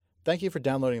Thank you for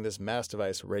downloading this Mass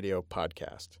Device Radio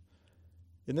podcast.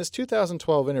 In this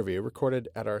 2012 interview recorded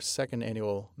at our second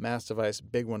annual Mass Device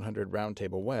Big 100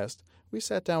 Roundtable West, we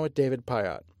sat down with David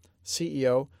Pyott,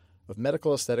 CEO of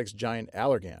medical aesthetics giant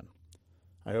Allergan.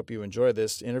 I hope you enjoy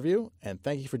this interview, and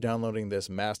thank you for downloading this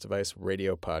Mass Device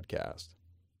Radio podcast.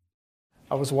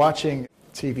 I was watching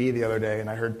TV the other day, and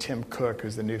I heard Tim Cook,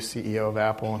 who's the new CEO of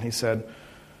Apple, and he said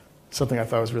something I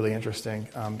thought was really interesting.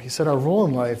 He said, our role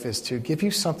in life is to give you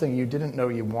something you didn't know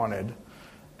you wanted,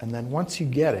 and then once you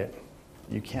get it,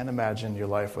 you can't imagine your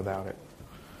life without it.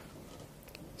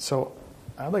 So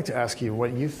I'd like to ask you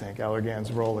what you think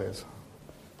Allergan's role is.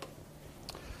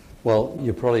 Well,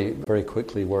 you probably very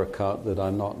quickly work out that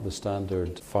I'm not the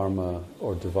standard pharma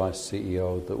or device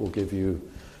CEO that will give you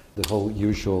the whole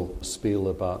usual spiel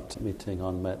about meeting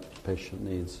unmet patient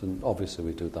needs, and obviously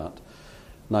we do that.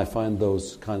 And I find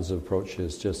those kinds of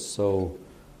approaches just so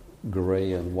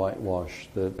grey and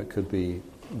whitewashed that it could be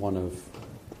one of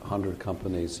 100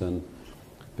 companies. And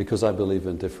because I believe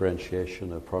in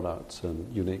differentiation of products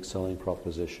and unique selling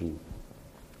proposition,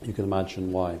 you can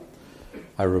imagine why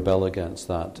I rebel against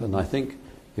that. And I think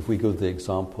if we go to the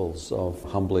examples of,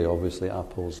 humbly, obviously,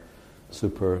 Apple's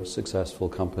super successful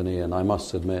company, and I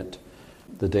must admit,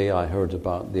 the day I heard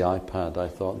about the iPad, I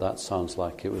thought that sounds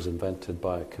like it was invented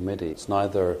by a committee. It's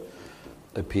neither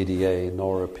a PDA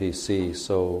nor a PC,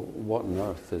 so what on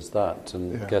earth is that?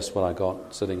 And guess what I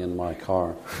got sitting in my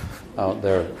car out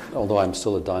there, although I'm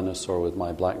still a dinosaur with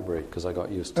my BlackBerry because I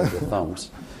got used to the thumbs.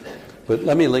 But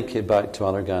let me link it back to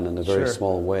Allergan in a very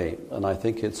small way. And I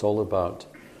think it's all about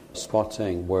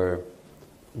spotting where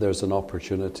there's an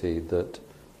opportunity that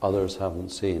others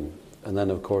haven't seen. And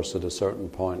then, of course, at a certain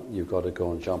point, you've got to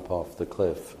go and jump off the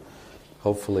cliff.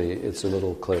 Hopefully, it's a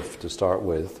little cliff to start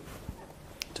with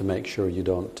to make sure you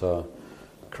don't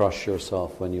crush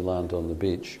yourself when you land on the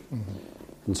beach. Mm-hmm.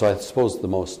 And so I suppose the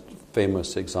most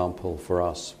famous example for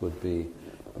us would be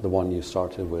the one you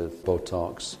started with,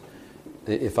 Botox.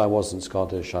 If I wasn't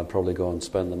Scottish, I'd probably go and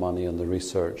spend the money on the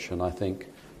research. And I think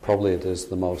probably it is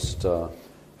the most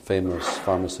famous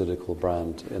pharmaceutical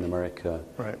brand in America.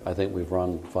 Right. I think we've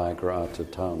run Viagra out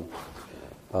of town,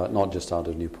 not just out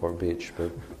of Newport Beach,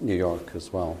 but New York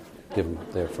as well, given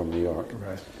they're from New York.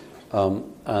 Right.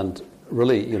 And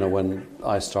really, you know, when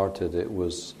I started, it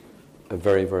was a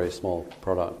very, very small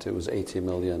product. It was 80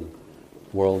 million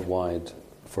worldwide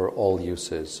for all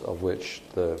uses, of which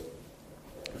the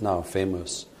now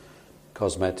famous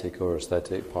cosmetic or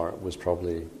aesthetic part was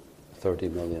probably 30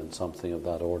 million, something of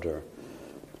that order.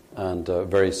 And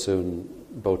very soon,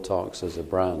 Botox as a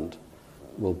brand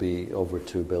will be over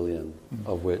 2 billion,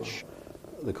 of which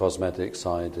the cosmetic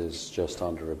side is just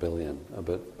under 1 billion.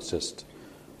 But it's just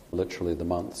literally the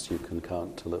months you can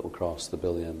count till it will cross the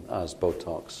billion as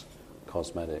Botox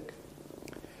cosmetic.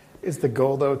 Is the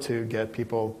goal, though, to get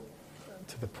people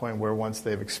to the point where once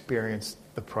they've experienced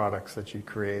the products that you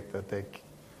create, that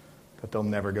they'll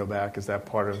never go back? Is that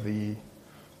part of the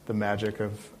magic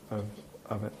of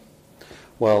it?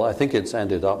 Well, I think it's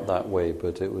ended up that way,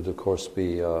 but it would, of course,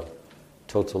 be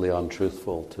totally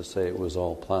untruthful to say it was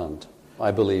all planned. I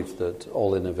believe that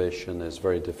all innovation is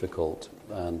very difficult,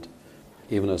 and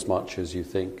even as much as you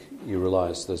think you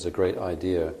realize there's a great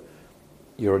idea,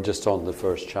 you're just on the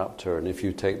first chapter, and if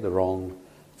you take the wrong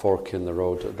fork in the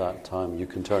road at that time, you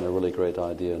can turn a really great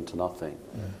idea into nothing.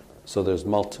 Yeah. So there's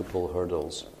multiple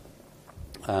hurdles.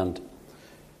 And,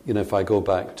 you know, if I go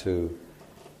back to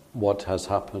what has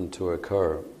happened to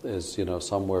occur is, you know,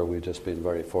 somewhere we've just been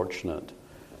very fortunate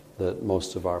that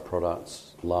most of our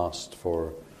products last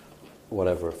for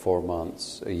whatever, 4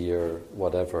 months, a year,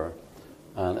 whatever.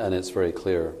 And it's very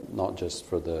clear, not just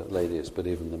for the ladies, but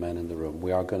even the men in the room.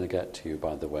 We are going to get to you,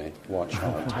 by the way. Watch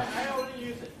out. I already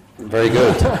use it. Very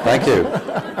good. Thank you.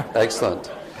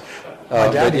 Excellent.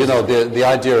 But you know, the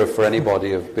idea for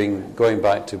anybody of going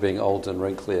back to being old and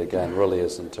wrinkly again really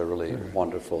isn't a really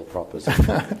wonderful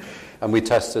proposition. And we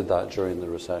tested that during the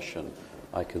recession.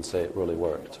 I can say it really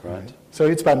worked, right? So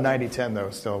it's about 90-10 though,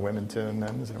 still women to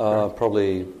men? Is it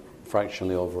probably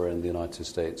fractionally over in the United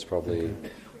States, probably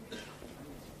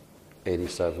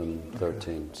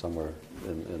 87-13, somewhere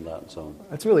in that zone.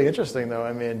 That's really interesting though.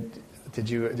 I mean, did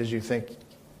you think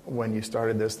when you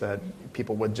started this that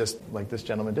people would just, like this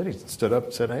gentleman did, he stood up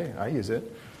and said, hey, I use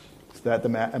it? Is that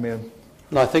I mean...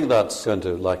 No, I think that's going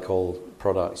to, like all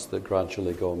products that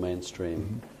gradually go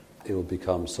mainstream, it will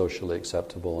become socially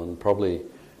acceptable, and probably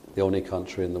the only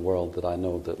country in the world that I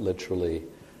know that literally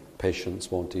patients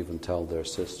won't even tell their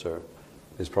sister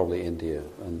is probably India,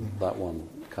 and that one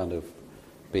kind of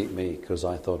beat me because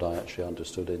I thought I actually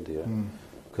understood India.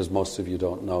 Because most of you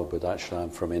don't know, but actually I'm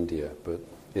from India, but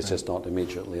It's just not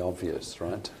immediately obvious,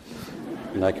 right?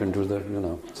 And I can do the,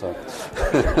 so.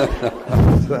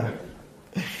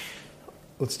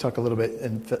 Let's talk a little bit.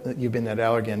 And you've been at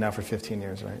Allergan now for 15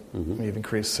 years, right? Mm-hmm. You've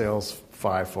increased sales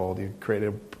fivefold. You've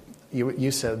created,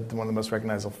 you said one of the most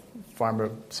recognizable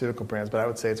pharmaceutical brands, but I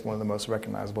would say it's one of the most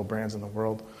recognizable brands in the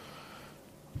world.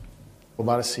 A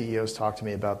lot of CEOs talk to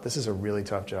me about this is a really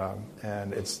tough job,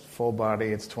 and it's full body,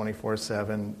 it's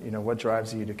 24/7. What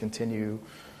drives you to continue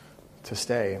to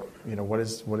stay? What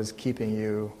is keeping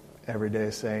you every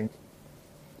day saying,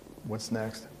 what's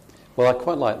next? Well, I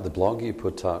quite like the blog you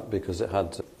put out because it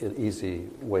had an easy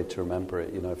way to remember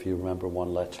it. If you remember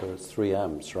one letter, it's 3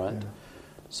 M's, right? Yeah.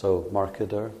 So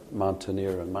marketer,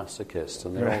 mountaineer, and masochist,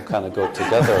 and they all kind of go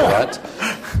together, right?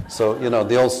 So,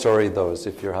 the old story, though, is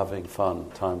if you're having fun,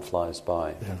 time flies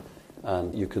by. Yeah.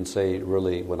 And you can say,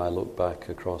 really, when I look back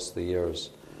across the years,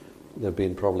 there have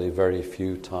been probably very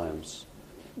few times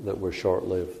that were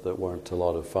short-lived that weren't a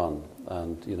lot of fun.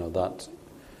 And, you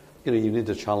need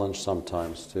a challenge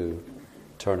sometimes to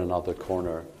turn another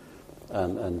corner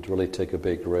and really take a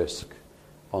big risk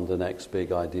on the next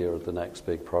big idea or the next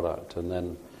big product. And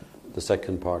then the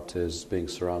second part is being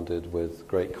surrounded with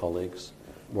great colleagues,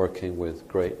 working with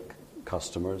great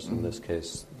customers, in this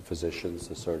case, the physicians,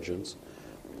 the surgeons.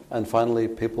 And finally,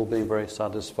 people being very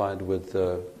satisfied with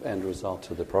the end result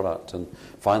of the product. And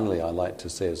finally, I like to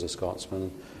say as a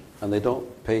Scotsman, and they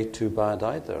don't pay too bad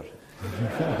either.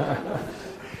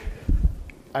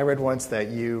 I read once that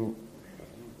you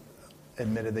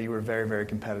admitted that you were very, very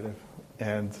competitive.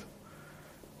 And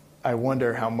I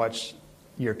wonder how much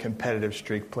your competitive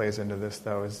streak plays into this,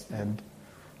 though, and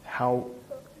how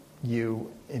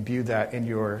you imbue that in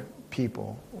your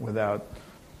people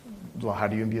how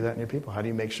do you imbue that in your people? How do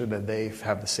you make sure that they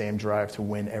have the same drive to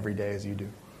win every day as you do?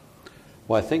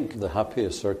 Well, I think the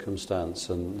happiest circumstance,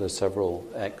 and there's several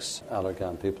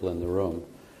ex-Allergan people in the room,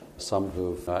 some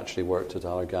who've actually worked at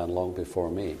Allergan long before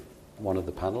me. One of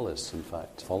the panelists, in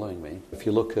fact, following me. If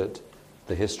you look at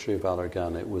the history of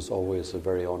Allergan, it was always a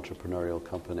very entrepreneurial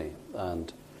company.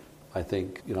 And I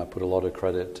think, I put a lot of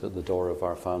credit at the door of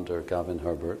our founder, Gavin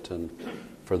Herbert, and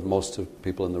for most of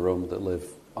people in the room that live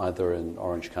either in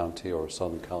Orange County or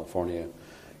Southern California,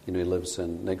 he lives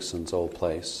in Nixon's old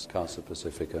place, Casa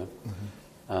Pacifica,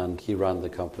 and he ran the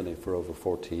company for over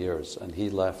 40 years, and he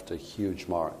left a huge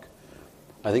mark.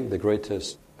 I think the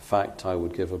greatest fact I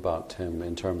would give about him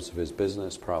in terms of his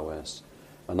business prowess,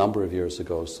 a number of years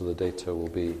ago, so the data will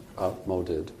be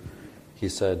outmoded, he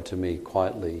said to me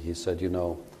quietly,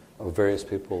 of various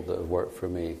people that have worked for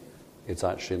me, it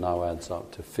actually now adds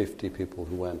up to 50 people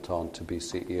who went on to be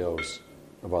CEOs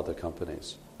of other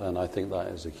companies. And I think that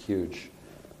is a huge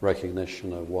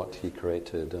recognition of what he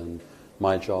created. And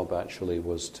my job actually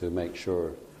was to make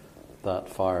sure that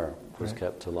fire was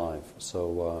kept alive.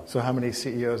 So how many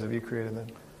CEOs have you created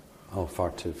then? Oh,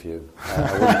 far too few.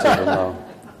 I wouldn't even know.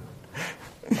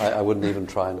 I wouldn't even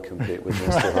try and compete with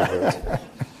Mr.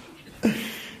 Herbert.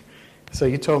 So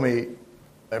you told me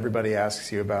everybody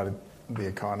asks you about the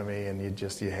economy and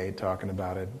you hate talking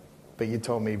about it. But you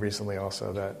told me recently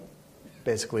also that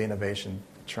basically innovation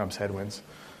trumps headwinds.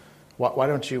 Why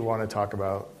don't you want to talk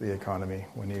about the economy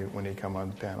when you come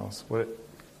on panels? What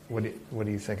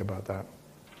do you think about that?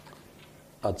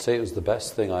 I'd say it was the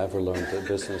best thing I ever learned at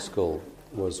business school.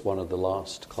 Was one of the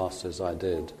last classes I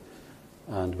did,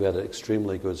 and we had an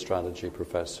extremely good strategy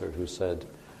professor who said,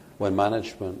 when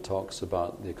management talks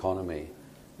about the economy,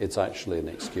 it's actually an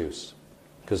excuse.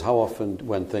 Because how often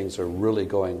when things are really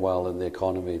going well in the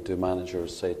economy do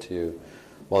managers say to you,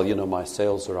 well, my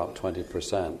sales are up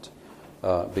 20%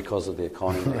 because of the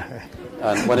economy. Right.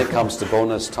 And when it comes to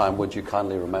bonus time, would you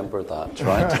kindly remember that,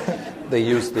 right? They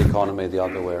use the economy the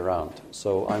other way around.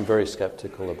 So I'm very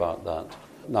skeptical about that.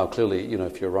 Now, clearly,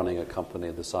 if you're running a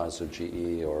company the size of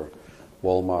GE or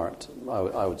Walmart,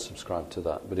 I would subscribe to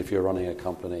that. But if you're running a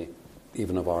company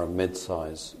even of our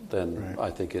mid-size, then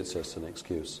I think it's just an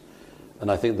excuse.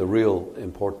 And I think the real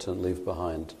important leave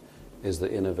behind is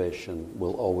that innovation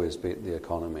will always beat the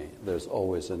economy. There's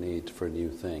always a need for new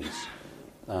things.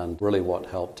 And really what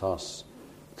helped us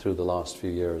through the last few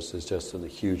years is just in a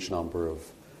huge number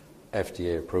of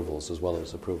FDA approvals as well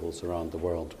as approvals around the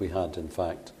world. We had, in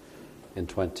fact, in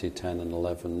 2010 and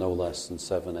 11, no less than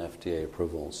 7 FDA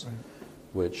approvals,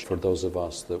 which for those of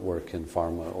us that work in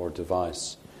pharma or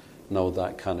device know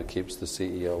that kind of keeps the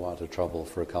CEO out of trouble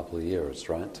for a couple of years,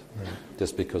 right?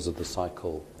 Just because of the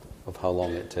cycle of how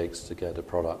long it takes to get a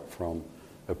product from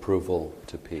approval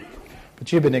to peak.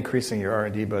 But you've been increasing your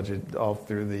R&D budget all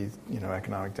through the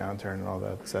economic downturn and all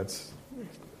that. So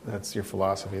that's your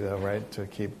philosophy, though, right? To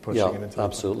keep pushing it into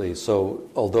absolutely. So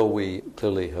although we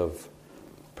clearly have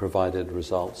provided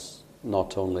results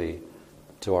not only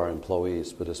to our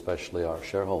employees but especially our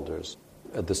shareholders.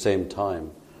 At the same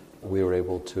time, we were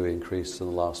able to increase in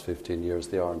the last 15 years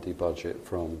the R&D budget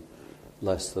from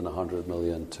less than 100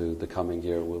 million to the coming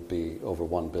year will be over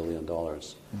 $1 billion.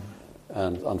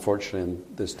 And unfortunately, in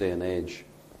this day and age,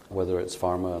 whether it's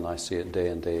pharma, and I see it day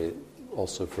and day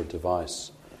also for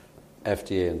device,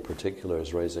 FDA in particular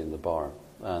is raising the bar.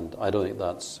 And I don't think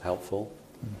that's helpful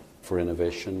for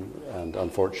innovation. And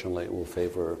unfortunately, it will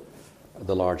favor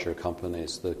the larger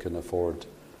companies that can afford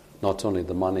not only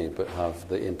the money, but have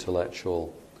the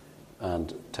intellectual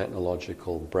and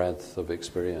technological breadth of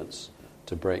experience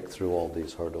to break through all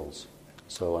these hurdles.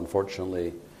 So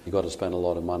unfortunately, you've got to spend a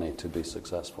lot of money to be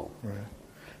successful. Right.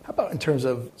 How about in terms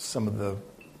of some of the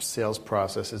sales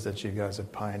processes that you guys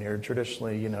have pioneered?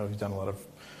 Traditionally, you've done a lot of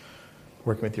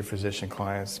working with your physician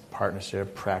clients,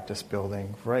 partnership, practice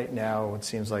building. Right now, it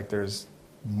seems like there's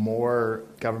more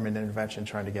government intervention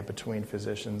trying to get between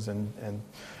physicians and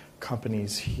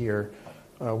companies here.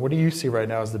 What do you see right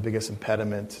now as the biggest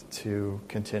impediment to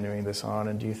continuing this on?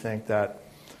 And do you think that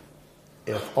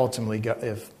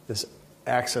if this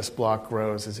access block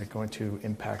grows, is it going to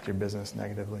impact your business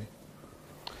negatively?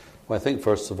 Well, I think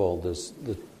first of all, there's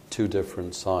the two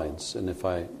different sides, and if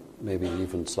I maybe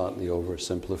even slightly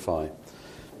oversimplify,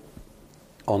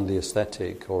 on the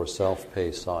aesthetic or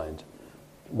self-pay side,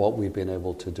 what we've been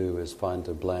able to do is find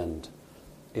a blend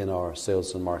in our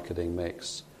sales and marketing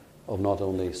mix of not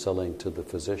only selling to the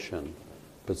physician,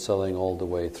 but selling all the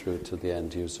way through to the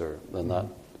end user. And that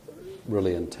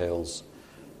really entails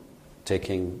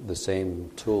taking the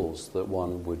same tools that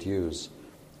one would use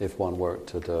if one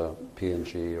worked at a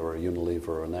P&G or a Unilever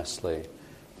or a Nestle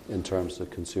in terms of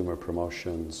consumer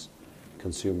promotions,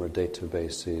 consumer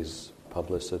databases,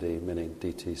 publicity, meaning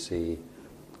DTC,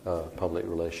 public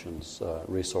relations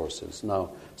resources.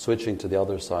 Now, switching to the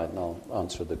other side, and I'll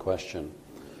answer the question.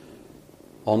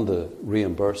 On the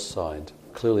reimbursed side,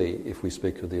 clearly, if we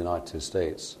speak of the United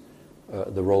States,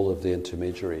 the role of the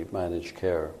intermediary, managed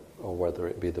care, or whether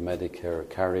it be the Medicare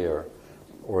carrier,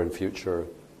 or in future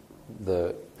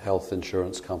the health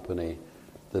insurance company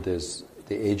that is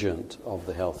the agent of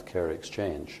the healthcare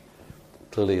exchange,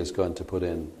 clearly is going to put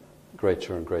in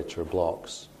greater and greater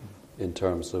blocks in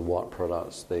terms of what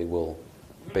products they will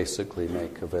basically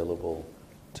make available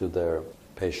to their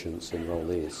patients,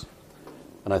 enrollees.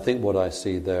 And I think what I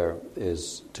see there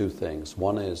is two things.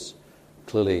 One is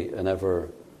clearly an ever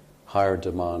higher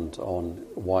demand on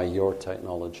why your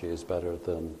technology is better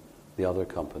than the other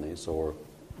companies, or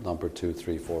number 2,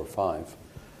 3, 4, 5.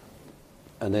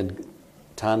 And then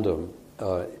tandem,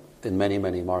 in many,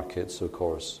 many markets, of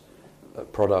course,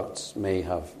 products may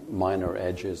have minor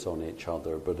edges on each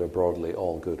other, but are broadly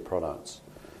all good products.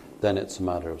 Then it's a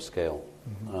matter of scale.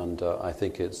 And I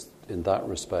think it's, in that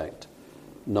respect,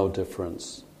 no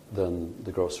difference than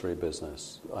the grocery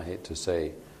business. I hate to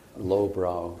say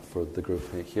lowbrow for the group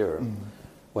here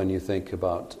when you think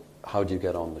about how do you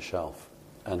get on the shelf.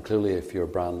 And clearly if you're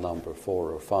brand number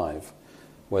 4 or 5,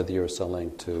 whether you're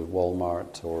selling to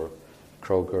Walmart or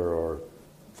Kroger or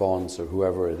Vaughn's or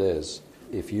whoever it is,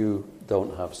 if you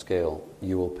don't have scale,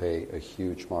 you will pay a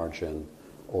huge margin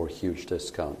or huge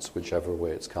discounts, whichever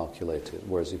way it's calculated.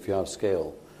 Whereas if you have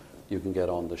scale, you can get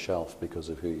on the shelf because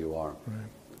of who you are. Right.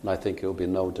 And I think it will be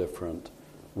no different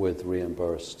with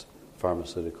reimbursed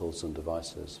pharmaceuticals and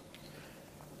devices.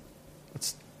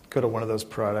 Let's go to one of those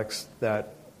products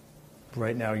that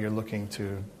right now you're looking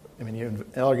to,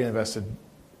 Allergan invested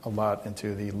a lot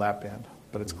into the lap band,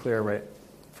 but it's clear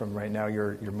right now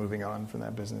you're moving on from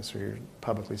that business, or you're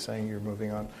publicly saying you're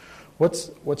moving on.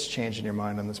 What's changed in your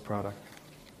mind on this product?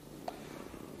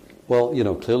 Well,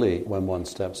 clearly when one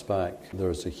steps back,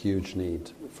 there's a huge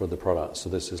need for the product. So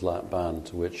this is lap band,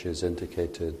 which is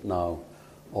indicated now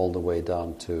all the way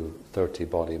down to 30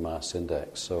 body mass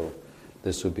index. So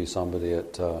this would be somebody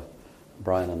at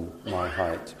Brian and my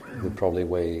height would probably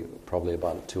weigh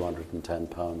about 210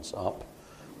 pounds up.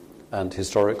 And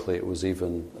historically, it was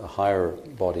even a higher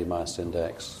body mass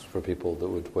index for people that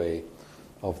would weigh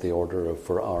of the order of,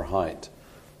 for our height,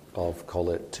 of, call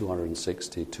it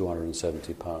 260,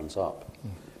 270 pounds up.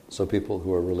 So people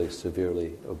who are really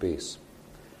severely obese.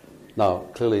 Now,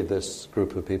 clearly this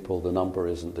group of people, the number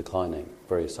isn't declining,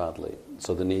 very sadly.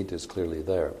 So the need is clearly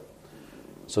there.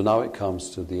 So now it comes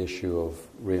to the issue of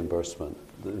reimbursement.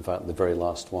 In fact, the very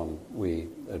last one we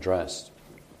addressed.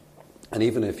 And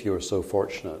even if you're so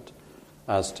fortunate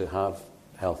as to have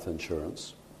health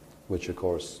insurance, which of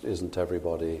course isn't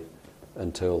everybody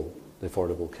until the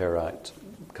Affordable Care Act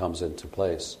comes into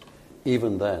place,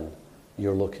 even then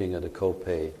you're looking at a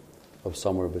copay of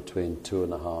somewhere between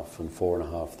 $2,500 and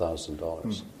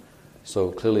 $4,500.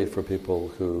 So clearly for people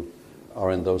who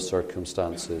are in those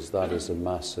circumstances, that is a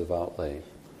massive outlay.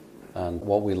 And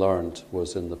what we learned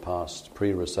was in the past,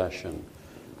 pre-recession,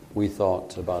 we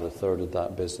thought about a third of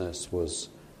that business was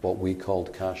what we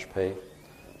called cash pay.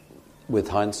 With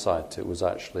hindsight, it was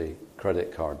actually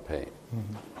credit card pay.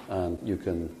 And you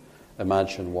can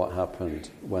imagine what happened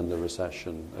when the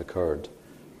recession occurred.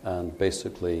 And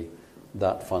basically,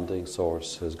 that funding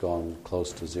source has gone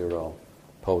close to zero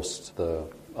post the,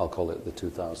 I'll call it the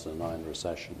 2009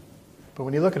 recession. But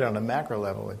when you look at it on a macro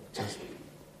level, it just,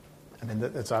 I mean,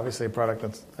 it's obviously a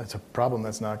product that's a problem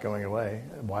that's not going away.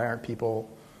 Why aren't people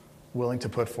willing to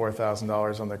put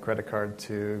 $4,000 on their credit card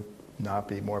to not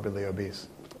be morbidly obese?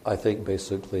 I think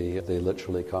basically they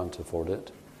literally can't afford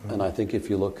it. And I think if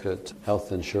you look at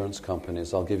health insurance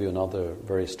companies, I'll give you another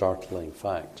very startling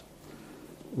fact.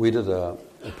 We did a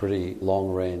pretty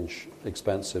long-range,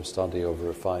 expensive study over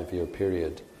a 5-year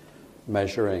period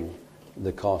measuring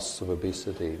the costs of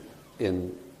obesity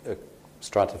in a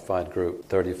stratified group,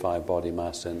 35 body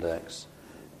mass index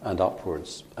and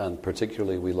upwards. And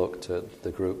particularly we looked at the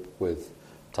group with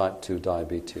type 2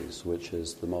 diabetes, which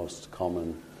is the most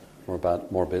common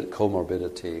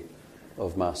comorbidity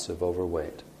of massive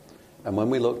overweight. And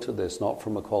when we looked at this, not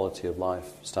from a quality of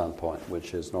life standpoint,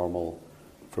 which is normal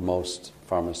for most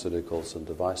pharmaceuticals and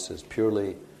devices,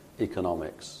 purely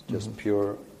economics, just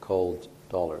pure cold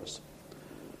dollars.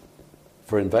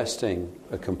 For investing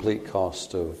a complete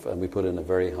cost of, and we put in a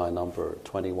very high number,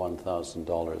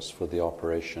 $21,000 for the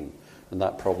operation, and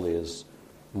that probably is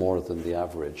more than the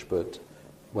average, but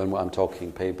when I'm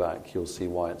talking payback, you'll see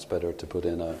why it's better to put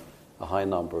in a high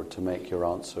number to make your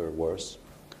answer worse.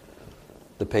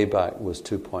 The payback was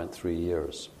 2.3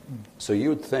 years. So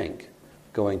you'd think,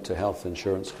 going to health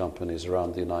insurance companies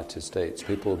around the United States,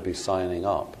 people would be signing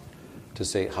up to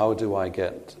say, how do I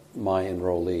get my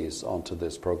enrollees onto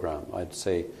this program? I'd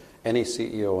say, any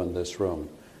CEO in this room,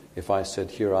 if I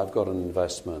said, here, I've got an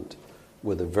investment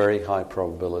with a very high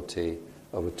probability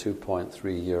of a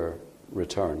 2.3-year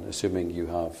return, assuming you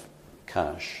have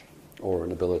cash or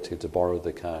an ability to borrow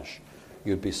the cash,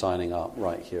 you'd be signing up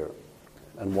right here.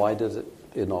 And why did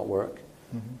it not work?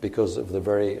 Because of the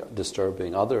very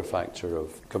disturbing other factor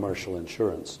of commercial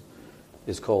insurance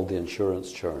is called the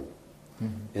insurance churn.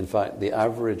 In fact, the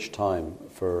average time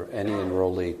for any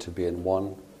enrollee to be in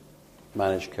one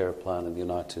managed care plan in the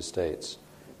United States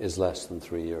is less than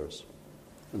 3 years.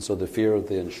 And so the fear of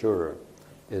the insurer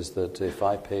is that if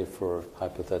I pay for,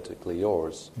 hypothetically,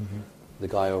 yours, the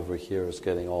guy over here is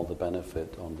getting all the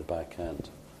benefit on the back end.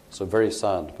 So very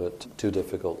sad, but too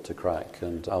difficult to crack.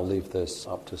 And I'll leave this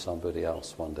up to somebody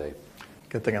else one day.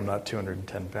 Good thing I'm not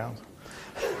 210 pounds.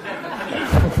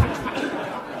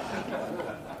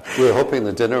 We were hoping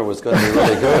the dinner was going to be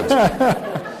really good.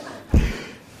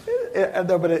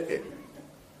 No, but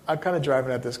I'm kind of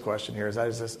driving at this question here. I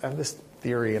have this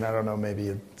theory, and I don't know, maybe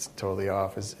it's totally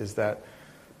off, is that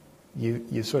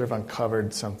you sort of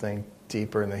uncovered something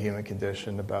deeper in the human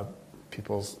condition about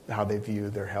how they view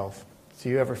their health. Do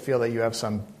you ever feel that you have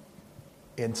some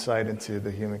insight into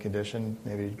the human condition,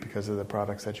 maybe because of the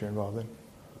products that you're involved in?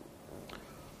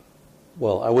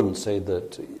 Well, I wouldn't say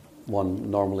that one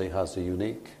normally has a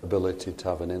unique ability to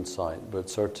have an insight,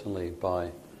 but certainly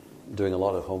by doing a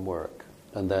lot of homework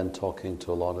and then talking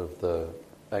to a lot of the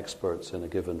experts in a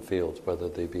given field, whether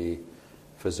they be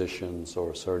physicians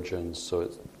or surgeons, so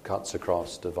it cuts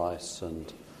across device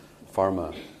and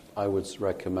pharma, I would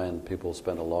recommend people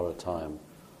spend a lot of time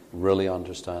really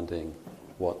understanding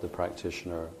what the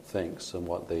practitioner thinks and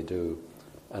what they do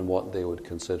and what they would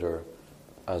consider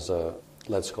as a,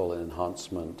 let's call it,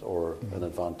 enhancement or an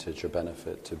advantage or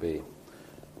benefit to be.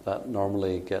 That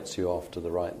normally gets you off to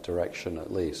the right direction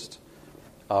at least.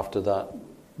 After that,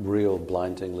 real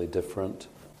blindingly different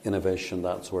innovation,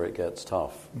 that's where it gets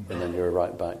tough. And then you're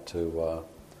right back to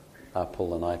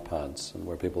Apple and iPads, and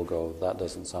where people go, that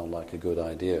doesn't sound like a good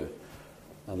idea.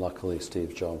 And luckily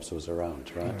Steve Jobs was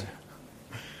around, right?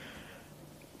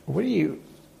 What do you,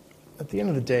 at the end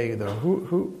of the day though,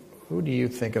 who do you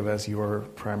think of as your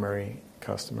primary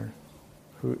customer?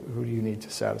 Who do you need to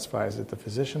satisfy? Is it the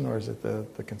physician or is it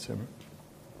the consumer?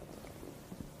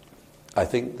 I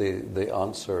think the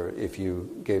answer, if you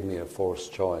gave me a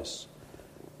forced choice,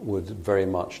 would very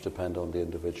much depend on the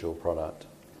individual product.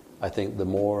 I think the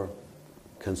more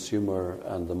consumer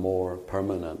and the more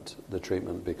permanent the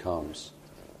treatment becomes,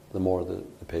 the more the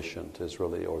patient is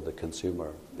really, or the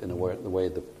consumer, in a way, the way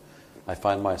that I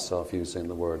find myself using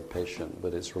the word patient,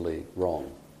 but it's really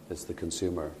wrong. It's the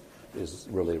consumer is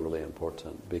really, really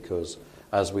important, because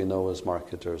as we know as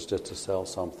marketers, just to sell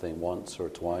something once or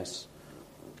twice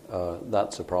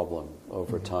that's a problem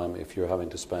over time if you're having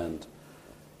to spend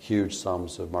huge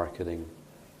sums of marketing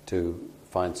to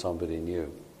find somebody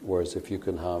new. Whereas if you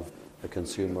can have a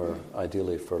consumer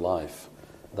ideally for life,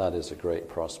 that is a great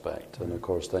prospect. And of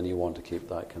course then you want to keep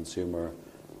that consumer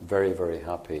very, very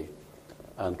happy.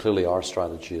 And clearly our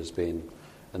strategy has been,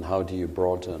 and how do you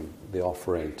broaden the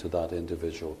offering to that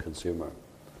individual consumer?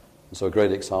 And so a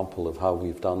great example of how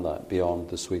we've done that beyond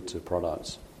the suite of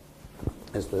products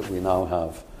is that we now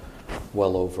have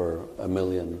well over 1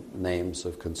 million names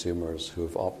of consumers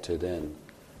who've opted in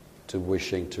to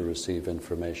wishing to receive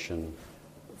information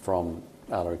from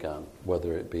Allergan,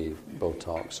 whether it be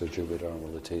Botox or Juvederm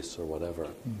or Latisse or whatever.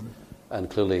 Mm-hmm. And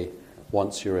clearly,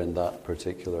 once you're in that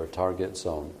particular target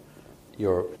zone,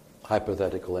 your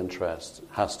hypothetical interest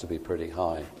has to be pretty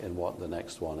high in what the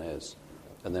next one is.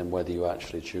 And then whether you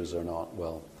actually choose or not,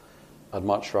 well, I'd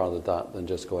much rather that than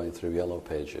just going through yellow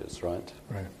pages, right?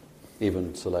 Right.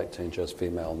 Even selecting just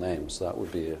female names, that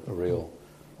would be a real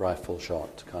rifle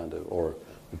shot kind of, or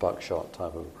buckshot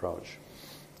type of approach.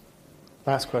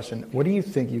 Last question. What do you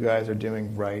think you guys are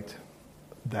doing right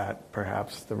that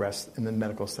perhaps the rest in the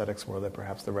medical aesthetics world, that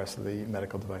perhaps the rest of the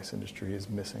medical device industry is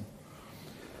missing?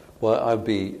 Well, I'd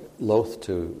be loath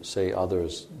to say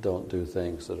others don't do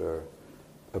things that are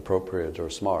appropriate or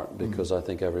smart, because I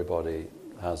think everybody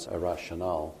has a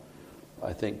rationale.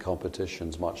 I think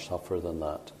competition's much tougher than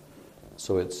that.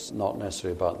 So it's not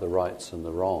necessarily about the rights and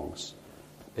the wrongs.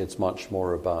 It's much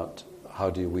more about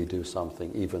how do we do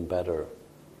something even better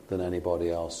than anybody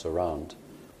else around,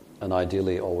 and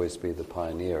ideally always be the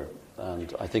pioneer.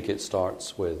 And I think it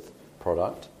starts with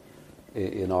product.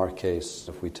 In our case,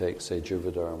 if we take, say,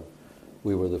 Juvederm,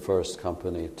 we were the first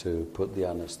company to put the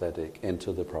anesthetic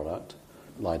into the product,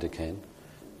 lidocaine.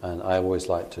 And I always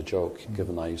like to joke,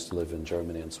 given I used to live in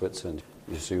Germany and Switzerland,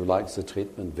 so you like the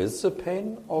treatment with the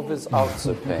pain or without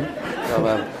the pain?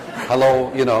 So,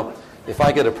 hello, if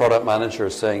I get a product manager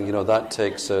saying, that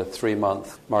takes a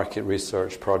 3-month market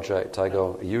research project, I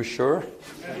go, are you sure?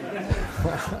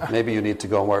 Maybe you need to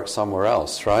go and work somewhere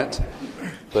else, right?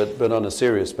 But on a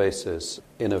serious basis,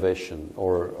 innovation,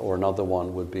 or another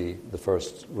one would be the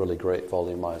first really great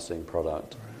volumizing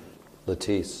product.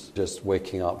 Latisse, just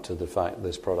waking up to the fact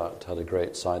this product had a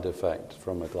great side effect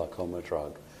from a glaucoma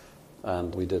drug.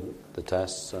 And we did the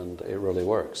tests, and it really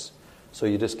works. So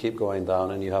you just keep going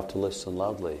down, and you have to listen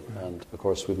loudly. Right. And of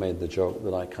course, we made the joke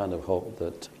that I kind of hope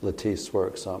that Latisse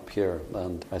works up here.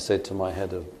 And I say to my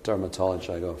head of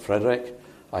dermatology, I go, Frederick,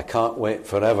 I can't wait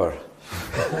forever.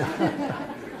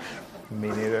 Me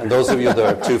neither. And those of you that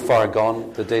are too far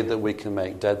gone, the day that we can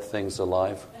make dead things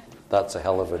alive, that's a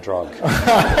hell of a drug.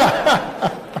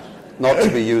 Not to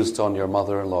be used on your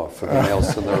mother-in-law for the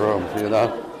else in the room,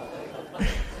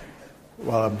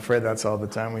 Well, I'm afraid that's all the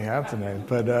time we have tonight.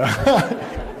 But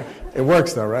it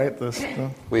works, though, right?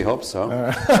 We hope so.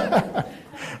 I'm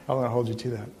going to hold you to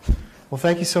that. Well,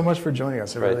 thank you so much for joining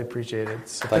us. I really appreciate it.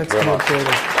 So thank you very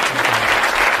much.